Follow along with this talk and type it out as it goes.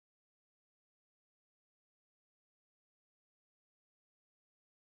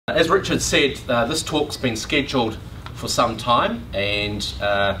As Richard said, this talk's been scheduled for some time, and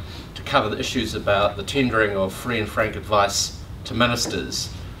to cover the issues about the tendering of free and frank advice to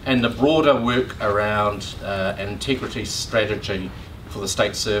ministers and the broader work around an integrity strategy for the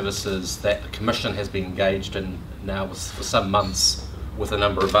state services that the Commission has been engaged in now for some months with a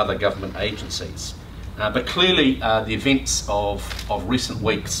number of other government agencies. But clearly the events of recent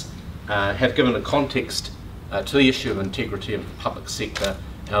weeks have given a context to the issue of integrity of the public sector,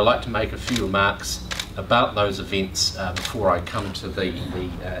 and I'd like to make a few remarks about those events before I come to the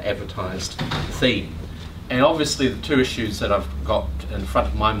advertised theme. And obviously the two issues that I've got in front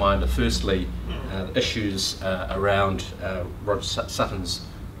of my mind are firstly issues around Roger Sutton's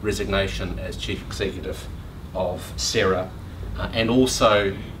resignation as Chief Executive of SERA, and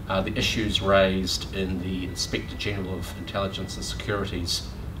also the issues raised in the Inspector General of Intelligence and Security's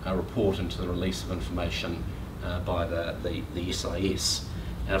report into the release of information by the SIS.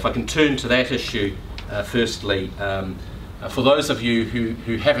 And if I can turn to that issue firstly, for those of you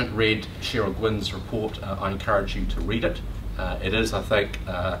who haven't read Cheryl Gwynn's report, I encourage you to read it. It is, I think,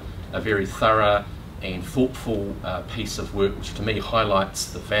 a very thorough and thoughtful piece of work which to me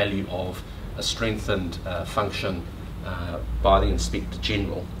highlights the value of a strengthened function by the Inspector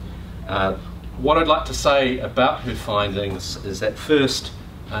General. What I'd like to say about her findings is that first,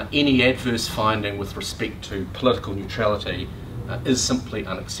 any adverse finding with respect to political neutrality is simply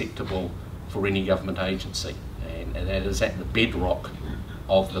unacceptable for any government agency, and that is at the bedrock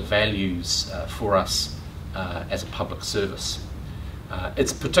of the values for us as a public service.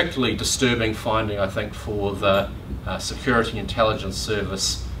 It's a particularly disturbing finding, I think, for the Security Intelligence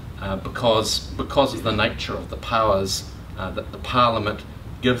Service because of the nature of the powers that the Parliament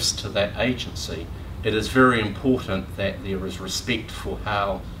gives to that agency. It is very important that there is respect for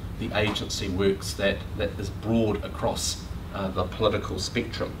how the agency works that is broad across the political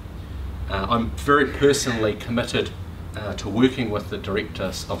spectrum. I'm very personally committed to working with the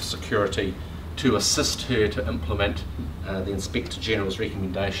Director of Security to assist her to implement the Inspector General's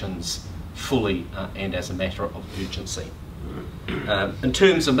recommendations fully and as a matter of urgency. In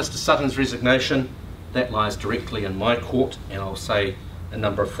terms of Mr Sutton's resignation, that lies directly in my court, and I'll say a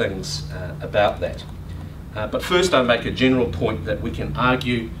number of things about that. But first I'll make a general point that we can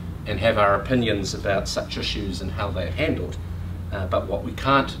argue and have our opinions about such issues and how they're handled, but what we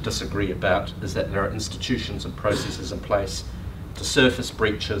can't disagree about is that there are institutions and processes in place to surface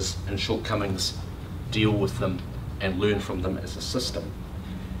breaches and shortcomings, deal with them and learn from them as a system.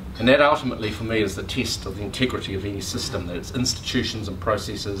 And that ultimately for me is the test of the integrity of any system, that its institutions and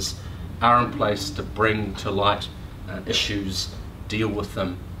processes are in place to bring to light issues, deal with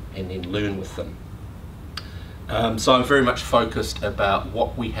them and then learn with them. So I'm very much focused about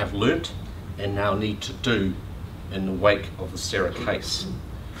what we have learnt and now need to do in the wake of the SERA case.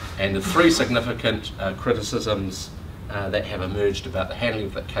 And the three significant criticisms that have emerged about the handling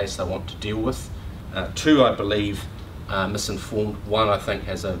of that case I want to deal with. Two, I believe, misinformed. One, I think,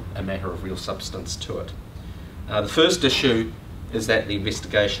 has a matter of real substance to it. The first issue is that the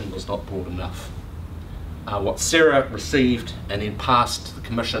investigation was not broad enough. What SERA received and then passed to the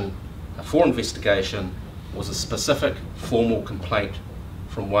Commission for investigation was a specific formal complaint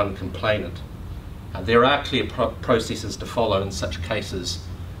from one complainant. There are clear processes to follow in such cases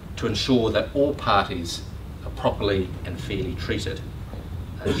to ensure that all parties are properly and fairly treated.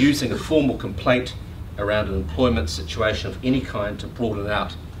 Using a formal complaint around an employment situation of any kind to broaden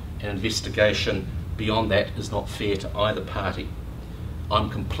out an investigation beyond that is not fair to either party. I'm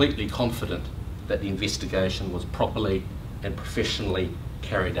completely confident that the investigation was properly and professionally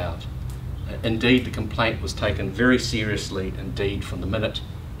carried out. Indeed, the complaint was taken very seriously indeed from the minute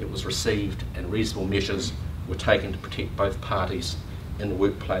it was received, and reasonable measures were taken to protect both parties in the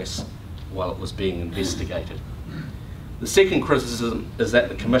workplace while it was being investigated. The second criticism is that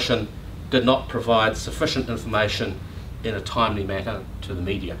the Commission did not provide sufficient information in a timely manner to the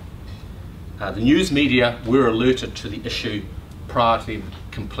media. The news media were alerted to the issue prior to the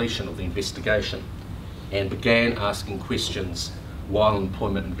completion of the investigation and began asking questions while an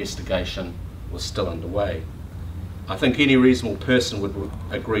employment investigation was still underway. I think any reasonable person would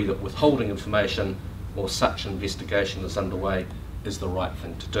agree that withholding information while such an investigation is underway is the right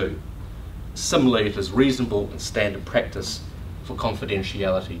thing to do. Similarly, it is reasonable and standard practice for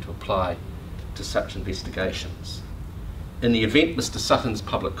confidentiality to apply to such investigations. In the event Mr Sutton's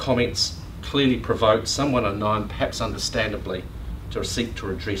public comments clearly provoked someone unknown, perhaps understandably, to seek to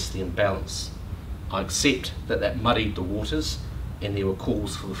redress the imbalance, I accept that that muddied the waters and there were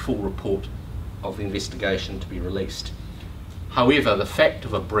calls for the full report of the investigation to be released. However, the fact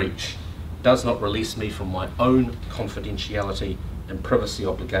of a breach does not release me from my own confidentiality and privacy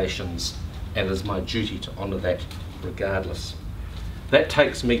obligations, and it is my duty to honour that regardless. That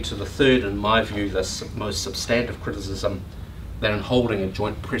takes me to the third, in my view, the most substantive criticism, that in holding a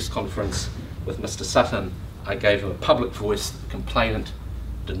joint press conference with Mr Sutton, I gave him a public voice that the complainant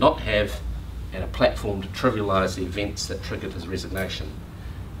did not have, and a platform to trivialise the events that triggered his resignation.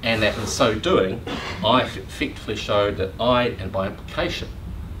 And that in so doing, I effectively showed that I, and by implication,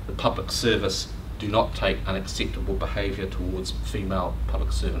 the public service, do not take unacceptable behaviour towards female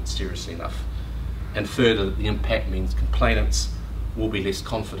public servants seriously enough. And further, that the impact means complainants will be less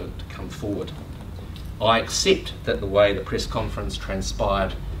confident to come forward. I accept that the way the press conference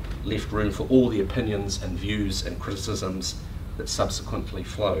transpired left room for all the opinions and views and criticisms that subsequently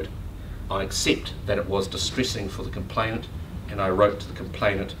flowed. I accept that it was distressing for the complainant, and I wrote to the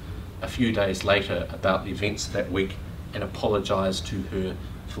complainant a few days later about the events of that week and apologised to her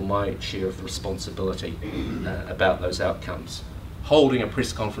for my share of the responsibility about those outcomes. Holding a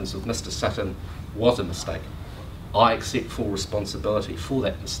press conference with Mr Sutton was a mistake. I accept full responsibility for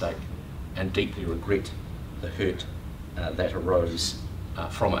that mistake and deeply regret the hurt that arose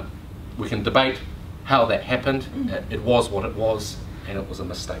from it. We can debate how that happened. It was what it was, and it was a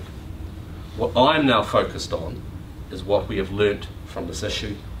mistake. What I'm now focused on is what we have learnt from this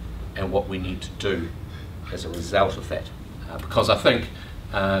issue and what we need to do as a result of that. Because I think,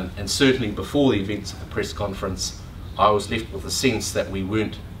 and certainly before the events of the press conference, I was left with the sense that we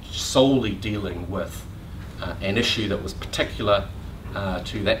weren't solely dealing with an issue that was particular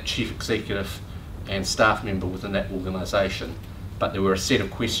to that chief executive and staff member within that organisation, but there were a set of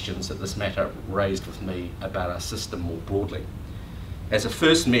questions that this matter raised with me about our system more broadly. As a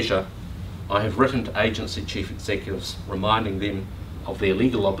first measure, I have written to agency chief executives reminding them of their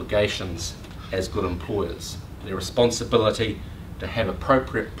legal obligations as good employers, their responsibility to have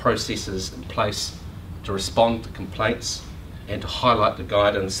appropriate processes in place to respond to complaints and to highlight the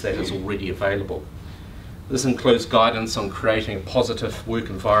guidance that is already available. This includes guidance on creating a positive work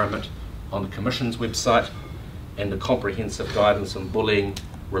environment on the Commission's website and the comprehensive guidance on bullying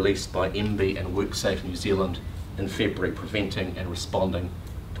released by MB and WorkSafe New Zealand in February, preventing and responding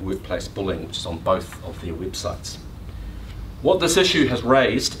to workplace bullying, which is on both of their websites. What this issue has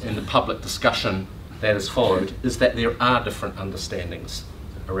raised in the public discussion that has followed is that there are different understandings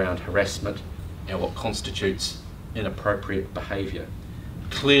around harassment and what constitutes inappropriate behaviour.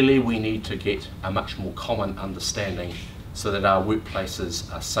 Clearly we need to get a much more common understanding so that our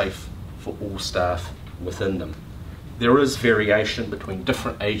workplaces are safe for all staff within them. There is variation between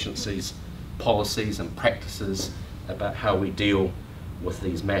different agencies, policies and practices about how we deal with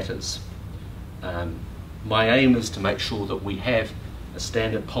these matters. My aim is to make sure that we have a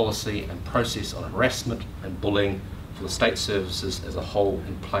standard policy and process on harassment and bullying for the state services as a whole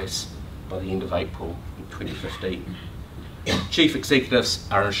in place by the end of April 2015. Chief executives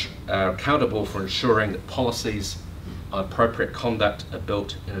are accountable for ensuring that policies on appropriate conduct are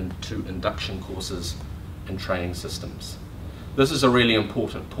built into induction courses and training systems. This is a really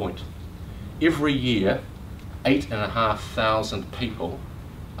important point. Every year, 8,500 people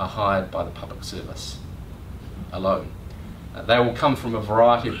are hired by the public service alone. They will come from a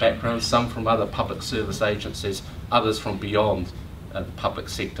variety of backgrounds, some from other public service agencies, others from beyond the public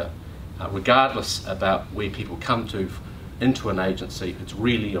sector. Regardless about where people come into an agency, it's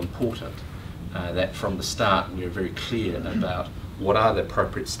really important that from the start we are very clear about what are the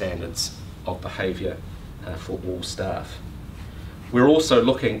appropriate standards of behaviour for all staff. We're also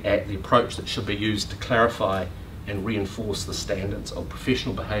looking at the approach that should be used to clarify and reinforce the standards of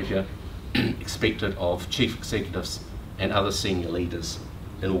professional behaviour expected of chief executives and other senior leaders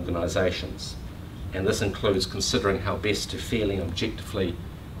in organisations. And this includes considering how best to fairly and objectively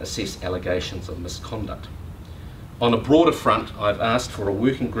assess allegations of misconduct. On a broader front, I've asked for a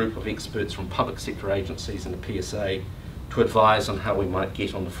working group of experts from public sector agencies and the PSA to advise on how we might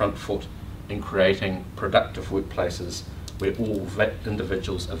get on the front foot in creating productive workplaces where all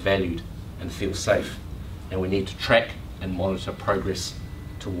individuals are valued and feel safe, and we need to track and monitor progress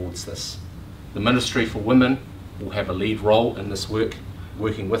towards this. The Ministry for Women will have a lead role in this work,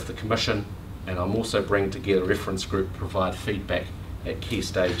 working with the Commission, and I'm also bringing together a reference group to provide feedback at key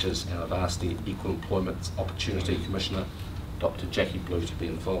stages, and I've asked the Equal Employment Opportunity Commissioner, Dr. Jackie Blue, to be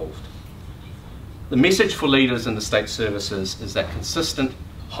involved. The message for leaders in the state services is that consistent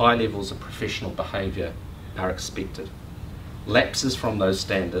high levels of professional behaviour are expected. Lapses from those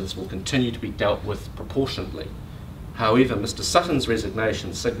standards will continue to be dealt with proportionately. However, Mr Sutton's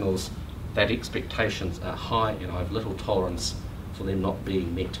resignation signals that expectations are high, and I have little tolerance for them not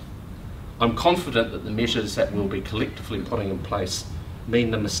being met. I'm confident that the measures that we'll be collectively putting in place mean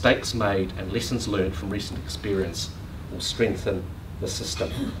the mistakes made and lessons learned from recent experience will strengthen the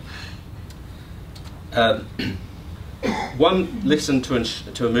system. One lesson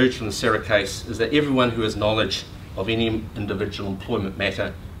to emerge from the SERA case is that everyone who has knowledge of any individual employment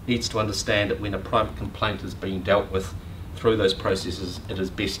matter needs to understand that when a private complaint is being dealt with through those processes, it is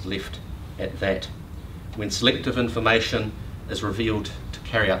best left at that. When selective information is revealed to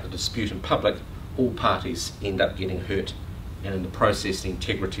carry out the dispute in public, all parties end up getting hurt, and in the process the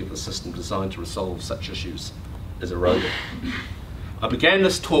integrity of the system designed to resolve such issues is eroded. I began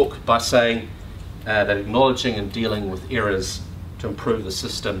this talk by saying that acknowledging and dealing with errors to improve the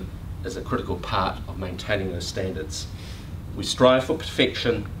system is a critical part of maintaining those standards. We strive for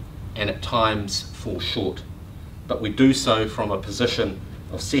perfection and at times fall short, but we do so from a position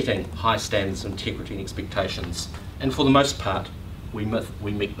of setting high standards of integrity and expectations, and for the most part we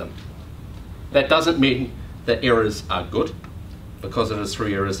meet them. That doesn't mean that errors are good, because it is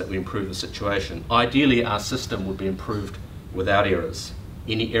through errors that we improve the situation. Ideally, our system would be improved without errors.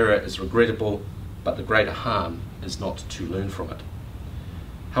 Any error is regrettable, but the greater harm is not to learn from it.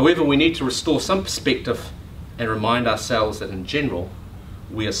 However, we need to restore some perspective and remind ourselves that in general,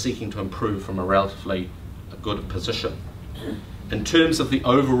 we are seeking to improve from a relatively good position. In terms of the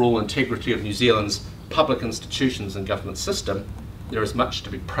overall integrity of New Zealand's public institutions and government system, there is much to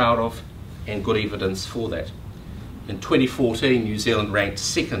be proud of and good evidence for that. In 2014, New Zealand ranked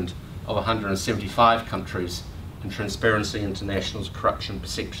second of 175 countries in Transparency International's Corruption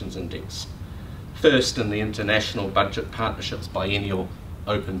Perceptions Index, first in the International Budget Partnerships Biennial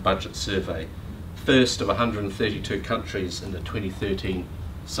Open Budget Survey, first of 132 countries in the 2013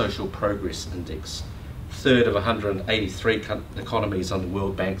 Social Progress Index, third of 183 economies on the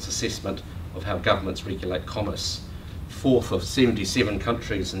World Bank's assessment of how governments regulate commerce, fourth of 77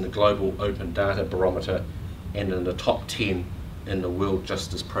 countries in the Global Open Data Barometer, and in the top 10 in the World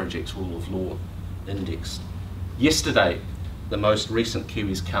Justice Project's Rule of Law Index. Yesterday, the most recent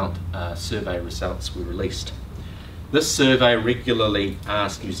Kiwis Count survey results were released. This survey regularly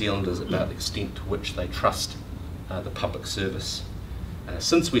asks New Zealanders about the extent to which they trust the public service.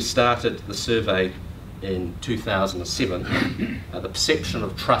 Since we started the survey in 2007, the perception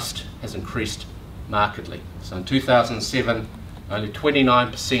of trust has increased markedly. So in 2007, only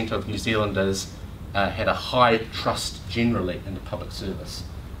 29% of New Zealanders had a high trust generally in the public service.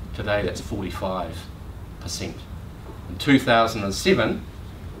 Today that's 45%. In 2007,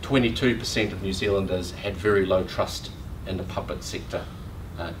 22% of New Zealanders had very low trust in the public sector.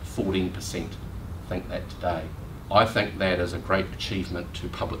 14% think that today. I think that is a great achievement to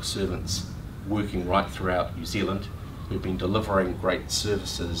public servants working right throughout New Zealand who've been delivering great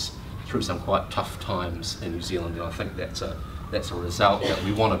services through some quite tough times in New Zealand, and I think that's a result that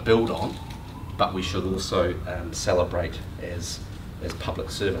we want to build on, but we should also celebrate as public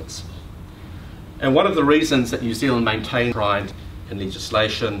servants. And one of the reasons that New Zealand maintains pride in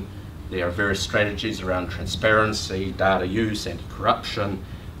legislation, there are various strategies around transparency, data use, anti-corruption.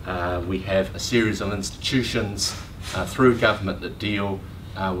 We have a series of institutions through government that deal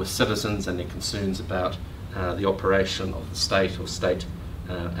with citizens and their concerns about the operation of the state or state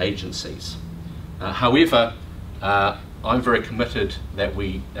agencies. However, I'm very committed that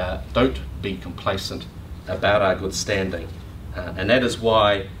we don't be complacent about our good standing, and that is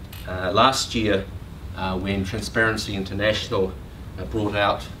why last year when Transparency International brought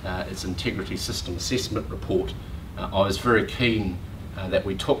out its Integrity System Assessment Report, I was very keen that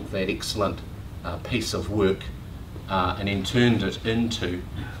we took that excellent piece of work and then turned it into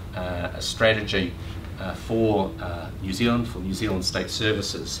a strategy for New Zealand State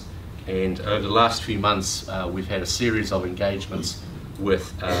Services. And over the last few months we've had a series of engagements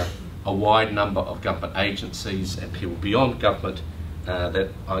with a wide number of government agencies and people beyond government that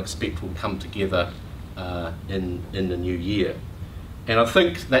I expect will come together in the new year. And I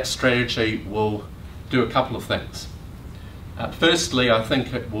think that strategy will do a couple of things. Firstly, I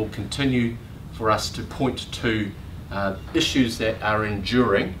think it will continue for us to point to issues that are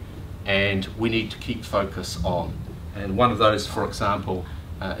enduring and we need to keep focus on. And one of those, for example,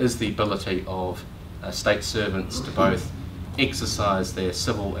 is the ability of state servants to both exercise their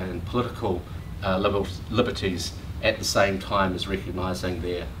civil and political liberties at the same time as recognising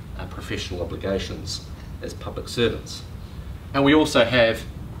their professional obligations as public servants. And we also have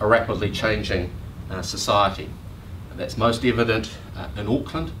a rapidly changing society. That's most evident in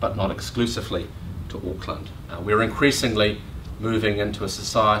Auckland, but not exclusively to Auckland. We're increasingly moving into a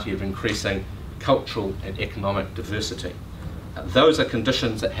society of increasing cultural and economic diversity. Those are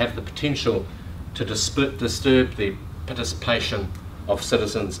conditions that have the potential to disturb the participation of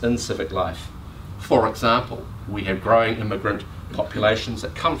citizens in civic life. For example, we have growing immigrant populations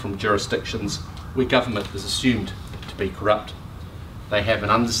that come from jurisdictions where government is assumed to be corrupt. They have an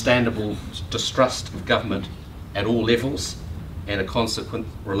understandable distrust of government at all levels and a consequent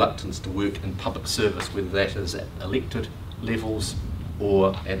reluctance to work in public service, whether that is at elected levels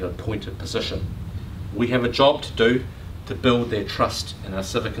or at an appointed position. We have a job to do to build their trust in our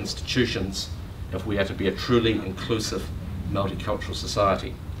civic institutions if we are to be a truly inclusive multicultural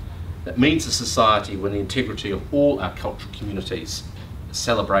society. That means a society where the integrity of all our cultural communities is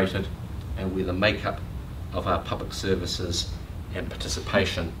celebrated and where the makeup of our public services and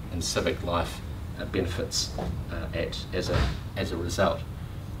participation in civic life benefits as a result.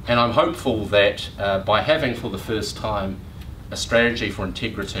 And I'm hopeful that by having for the first time a strategy for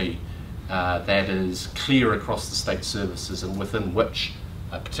integrity that is clear across the state services and within which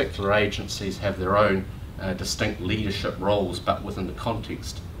particular agencies have their own distinct leadership roles, but within the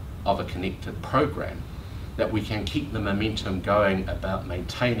context of a connected program, that we can keep the momentum going about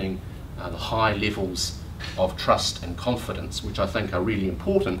maintaining the high levels of trust and confidence, which I think are really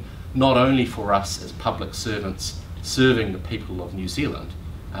important, not only for us as public servants serving the people of New Zealand,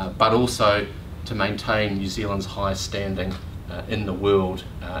 but also to maintain New Zealand's high standing in the world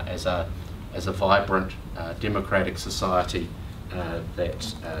as a vibrant democratic society that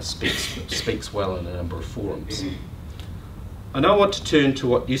speaks well in a number of forums. I now want to turn to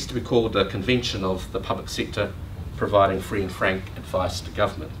what used to be called a convention of the public sector providing free and frank advice to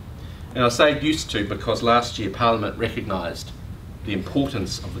government. And I say used to because last year Parliament recognised the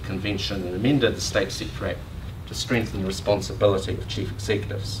importance of the convention and amended the State Sector Act to strengthen the responsibility of chief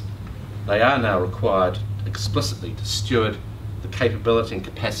executives. They are now required explicitly to steward the capability and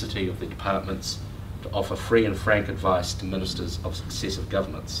capacity of the departments to offer free and frank advice to ministers of successive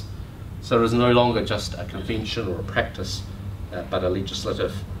governments. So it is no longer just a convention or a practice, but a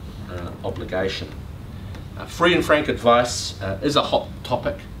legislative obligation. Free and frank advice is a hot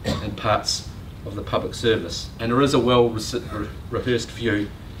topic in parts of the public service, and there is a well-rehearsed view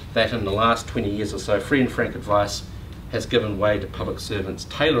that in the last 20 years or so, free and frank advice has given way to public servants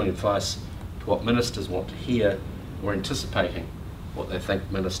tailoring advice to what ministers want to hear or anticipating what they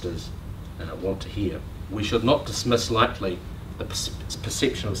think ministers want to hear. We should not dismiss lightly the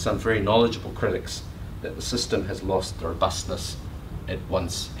perception of some very knowledgeable critics that the system has lost the robustness it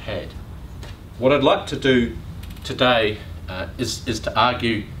once had. What I'd like to do today is to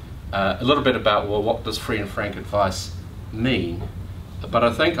argue a little bit about, well, what does free and frank advice mean? But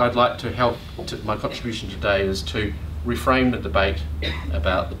I think I'd like to help, my contribution today is to reframe the debate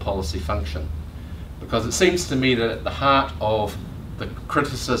about the policy function. Because it seems to me that at the heart of the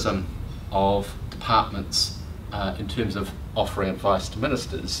criticism of departments in terms of offering advice to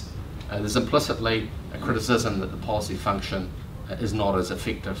ministers, there's implicitly a criticism that the policy function is not as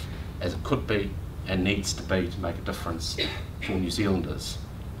effective as it could be and needs to be to make a difference for New Zealanders.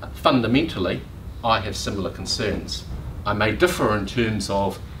 Fundamentally, I have similar concerns. I may differ in terms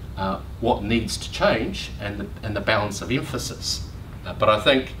of what needs to change and the balance of emphasis, but I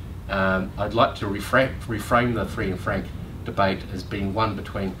think I'd like to reframe the free and frank debate as being one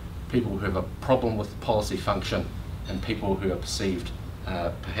between people who have a problem with the policy function and people who are perceived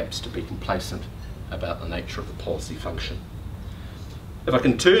perhaps to be complacent about the nature of the policy function. If I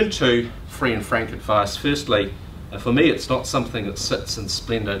can turn to free and frank advice, firstly, for me it's not something that sits in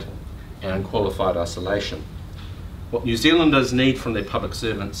splendid and unqualified isolation. What New Zealanders need from their public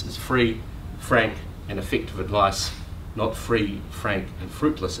servants is free, frank and effective advice, not free, frank and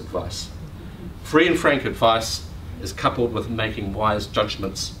fruitless advice. Free and frank advice is coupled with making wise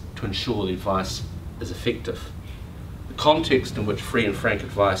judgments to ensure the advice is effective. The context in which free and frank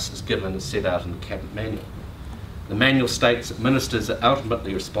advice is given is set out in the Cabinet Manual. The manual states that ministers are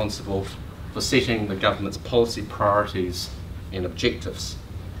ultimately responsible for setting the government's policy priorities and objectives.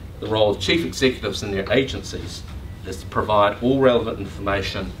 The role of chief executives in their agencies is to provide all relevant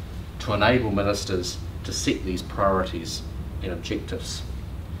information to enable ministers to set these priorities and objectives.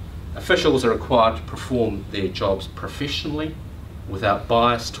 Officials are required to perform their jobs professionally without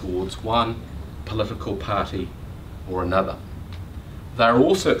bias towards one political party or another. They are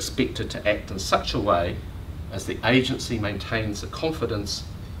also expected to act in such a way as the agency maintains the confidence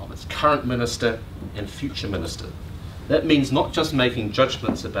of its current minister and future minister. That means not just making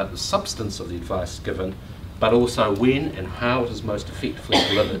judgments about the substance of the advice given, but also when and how it is most effectively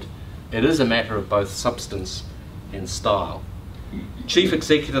delivered. It is a matter of both substance and style. Chief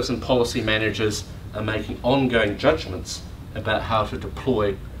executives and policy managers are making ongoing judgments about how to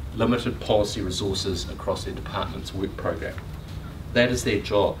deploy limited policy resources across their department's work programme. That is their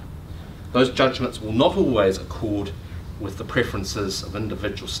job. Those judgments will not always accord with the preferences of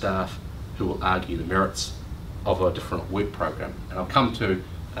individual staff who will argue the merits of a different work programme. And I'll come to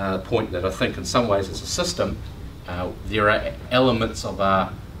a point that I think in some ways as a system there are elements of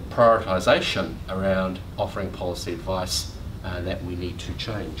our prioritisation around offering policy advice that we need to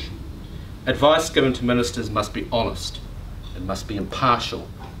change. Advice given to ministers must be honest, it must be impartial,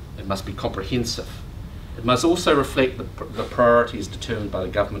 it must be comprehensive. It must also reflect the priorities determined by the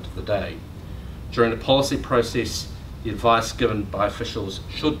government of the day. During the policy process, the advice given by officials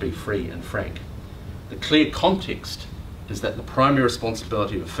should be free and frank. The clear context is that the primary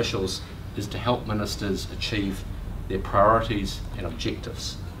responsibility of officials is to help ministers achieve their priorities and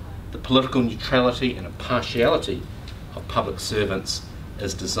objectives. The political neutrality and impartiality of public servants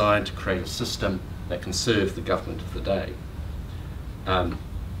is designed to create a system that can serve the government of the day.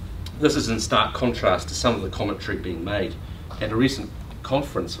 This is in stark contrast to some of the commentary being made. At a recent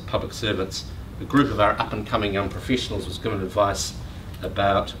conference for public servants, a group of our up-and-coming young professionals was given advice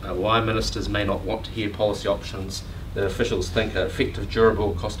about why ministers may not want to hear policy options that officials think are effective,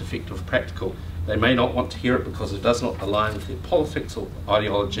 durable, cost-effective, practical. They may not want to hear it because it does not align with their politics or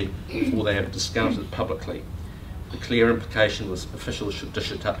ideology, or they have discounted it publicly. The clear implication was officials should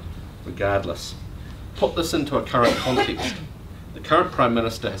dish it up regardless. Put this into a current context. The current Prime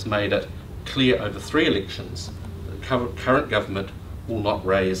Minister has made it clear over 3 elections that the current government will not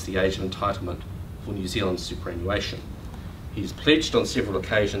raise the age of entitlement for New Zealand's superannuation. He's pledged on several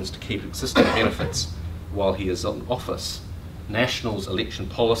occasions to keep existing benefits while he is in office. National's election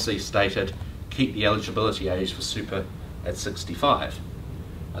policy stated keep the eligibility age for super at 65.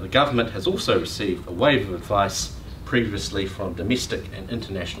 The government has also received a wave of advice previously from domestic and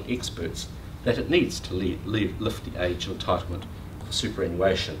international experts that it needs to lift the age of entitlement for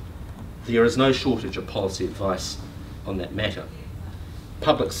superannuation. There is no shortage of policy advice on that matter.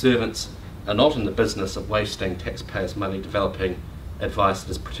 Public servants are not in the business of wasting taxpayers' money developing advice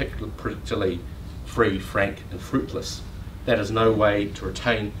that is particularly free, frank and fruitless. That is no way to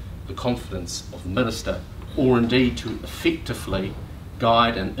retain the confidence of the minister or indeed to effectively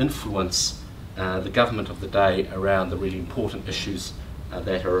guide and influence the government of the day around the really important issues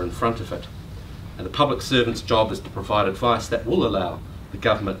that are in front of it. And the public servant's job is to provide advice that will allow the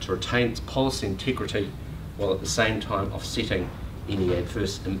government to retain its policy integrity while at the same time offsetting any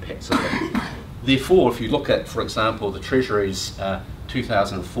adverse impacts of it. Therefore, if you look at, for example, the Treasury's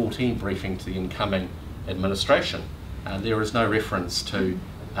 2014 briefing to the incoming administration, there is no reference to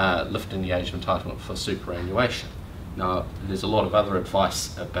lifting the age of entitlement for superannuation. Now, there's a lot of other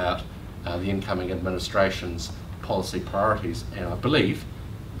advice about the incoming administration's policy priorities, and I believe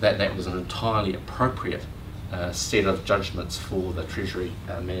that that was an entirely appropriate set of judgments for the Treasury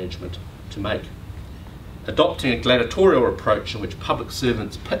management to make. Adopting a gladiatorial approach in which public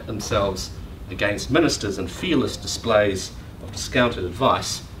servants pit themselves against ministers in fearless displays of discounted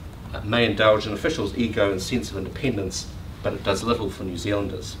advice may indulge in officials' ego and sense of independence, but it does little for New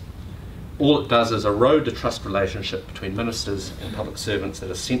Zealanders. All it does is erode the trust relationship between ministers and public servants that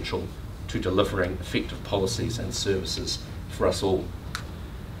is central to delivering effective policies and services for us all.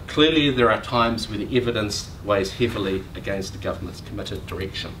 Clearly, there are times where the evidence weighs heavily against the government's committed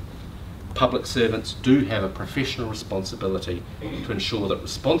direction. Public servants do have a professional responsibility to ensure that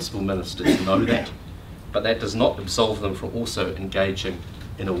responsible ministers know that, but that does not absolve them from also engaging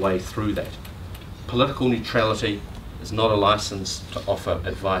in a way through that. Political neutrality is not a license to offer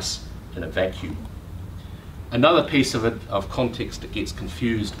advice in a vacuum. Another piece of context that gets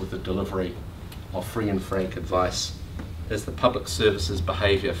confused with the delivery of free and frank advice is the public services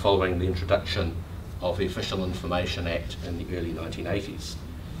behaviour following the introduction of the Official Information Act in the early 1980s.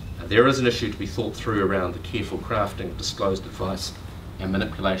 There is an issue to be thought through around the careful crafting of disclosed advice and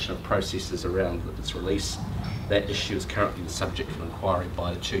manipulation of processes around its release. That issue is currently the subject of inquiry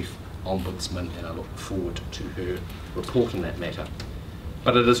by the Chief Ombudsman, and I look forward to her report on that matter.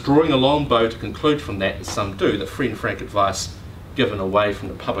 But it is drawing a long bow to conclude from that, as some do, that free and frank advice given away from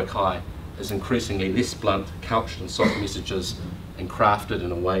the public eye is increasingly less blunt, couched in soft messages, and crafted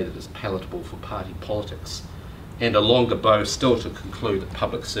in a way that is palatable for party politics. And a longer bow still to conclude that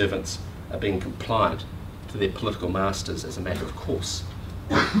public servants are being compliant to their political masters as a matter of course.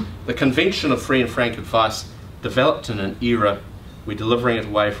 The convention of free and frank advice developed in an era where delivering it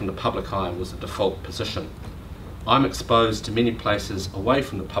away from the public eye was the default position. I'm exposed to many places away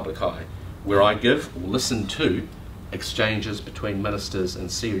from the public eye where I give or listen to exchanges between ministers and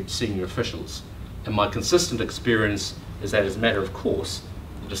senior officials, and my consistent experience is that as a matter of course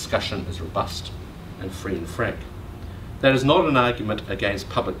the discussion is robust and free and frank. That is not an argument against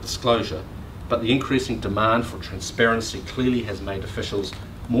public disclosure, but the increasing demand for transparency clearly has made officials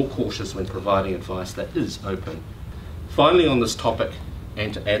more cautious when providing advice that is open. Finally, on this topic,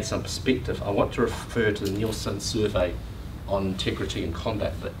 and to add some perspective, I want to refer to the Nielsen survey on integrity and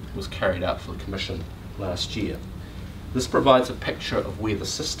conduct that was carried out for the Commission last year. This provides a picture of where the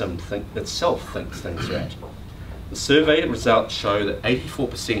system itself thinks things are at. The survey results show that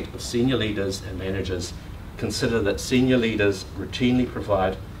 84% of senior leaders and managers consider that senior leaders routinely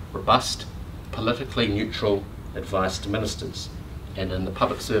provide robust, politically neutral advice to ministers, and in the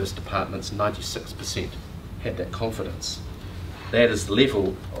public service departments 96% had that confidence. That is the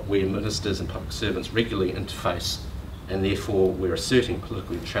level where ministers and public servants regularly interface, and therefore where asserting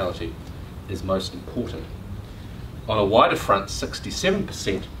political neutrality is most important. On a wider front,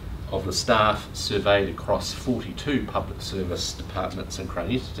 67% of the staff surveyed across 42 public service departments and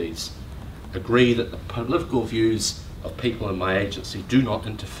crown entities agree that the political views of people in my agency do not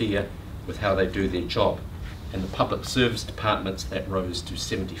interfere with how they do their job. In the public service departments, that rose to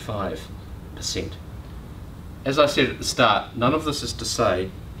 75%. As I said at the start, none of this is to say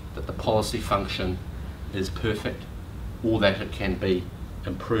that the policy function is perfect or that it can be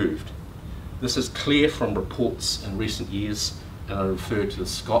improved. This is clear from reports in recent years, and I refer to the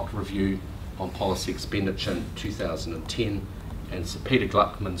Scott Review on Policy Expenditure in 2010 and Sir Peter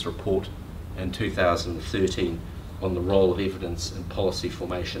Gluckman's report in 2013 on the role of evidence in policy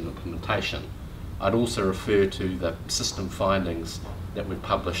formation and implementation. I'd also refer to the system findings that were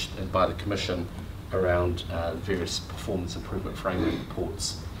published by the Commission around various performance improvement framework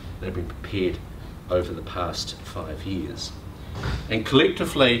reports that have been prepared over the past 5 years. And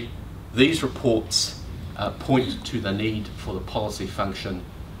collectively, these reports point to the need for the policy function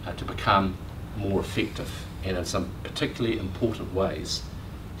to become more effective, and in some particularly important ways.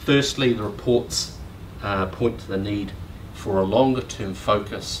 Firstly, the reports point to the need for a longer term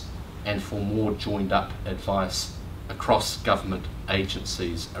focus and for more joined up advice across government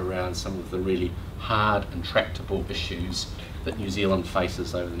agencies around some of the really hard and tractable issues that New Zealand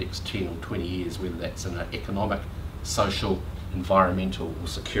faces over the next 10 or 20 years, whether that's in an economic, social, environmental or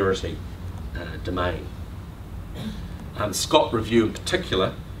security domain. The Scott Review in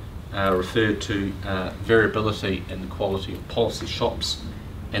particular referred to variability in the quality of policy shops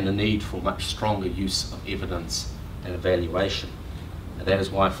and the need for much stronger use of evidence and evaluation. And that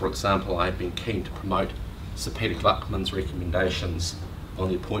is why, for example, I've been keen to promote Sir Peter Gluckman's recommendations on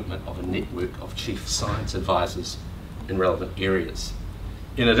the appointment of a network of chief science advisors in relevant areas.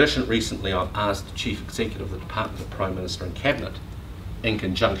 In addition, recently I've asked the Chief Executive of the Department of Prime Minister and Cabinet, in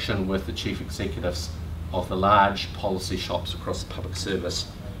conjunction with the Chief Executives of the large policy shops across the public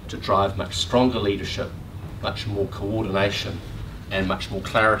service, to drive much stronger leadership, much more coordination and much more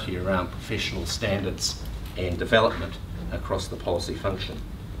clarity around professional standards and development across the policy function.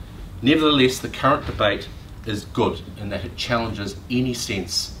 Nevertheless, the current debate is good in that it challenges any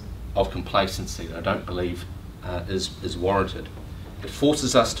sense of complacency that I don't believe is warranted. It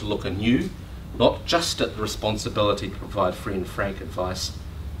forces us to look anew, not just at the responsibility to provide free and frank advice,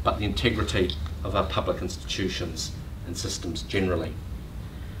 but the integrity of our public institutions and systems generally.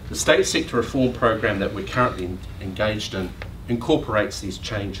 The state sector reform program that we're currently engaged in incorporates these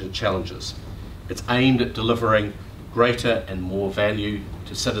challenges. It's aimed at delivering greater and more value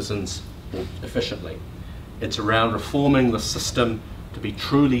to citizens more efficiently. It's around reforming the system to be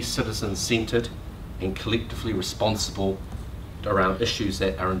truly citizen-centred and collectively responsible around issues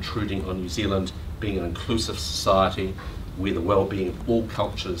that are intruding on New Zealand being an inclusive society where the well-being of all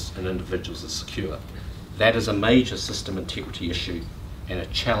cultures and individuals is secure. That is a major system integrity issue and a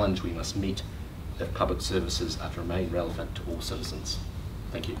challenge we must meet if public services are to remain relevant to all citizens.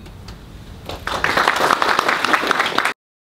 Thank you.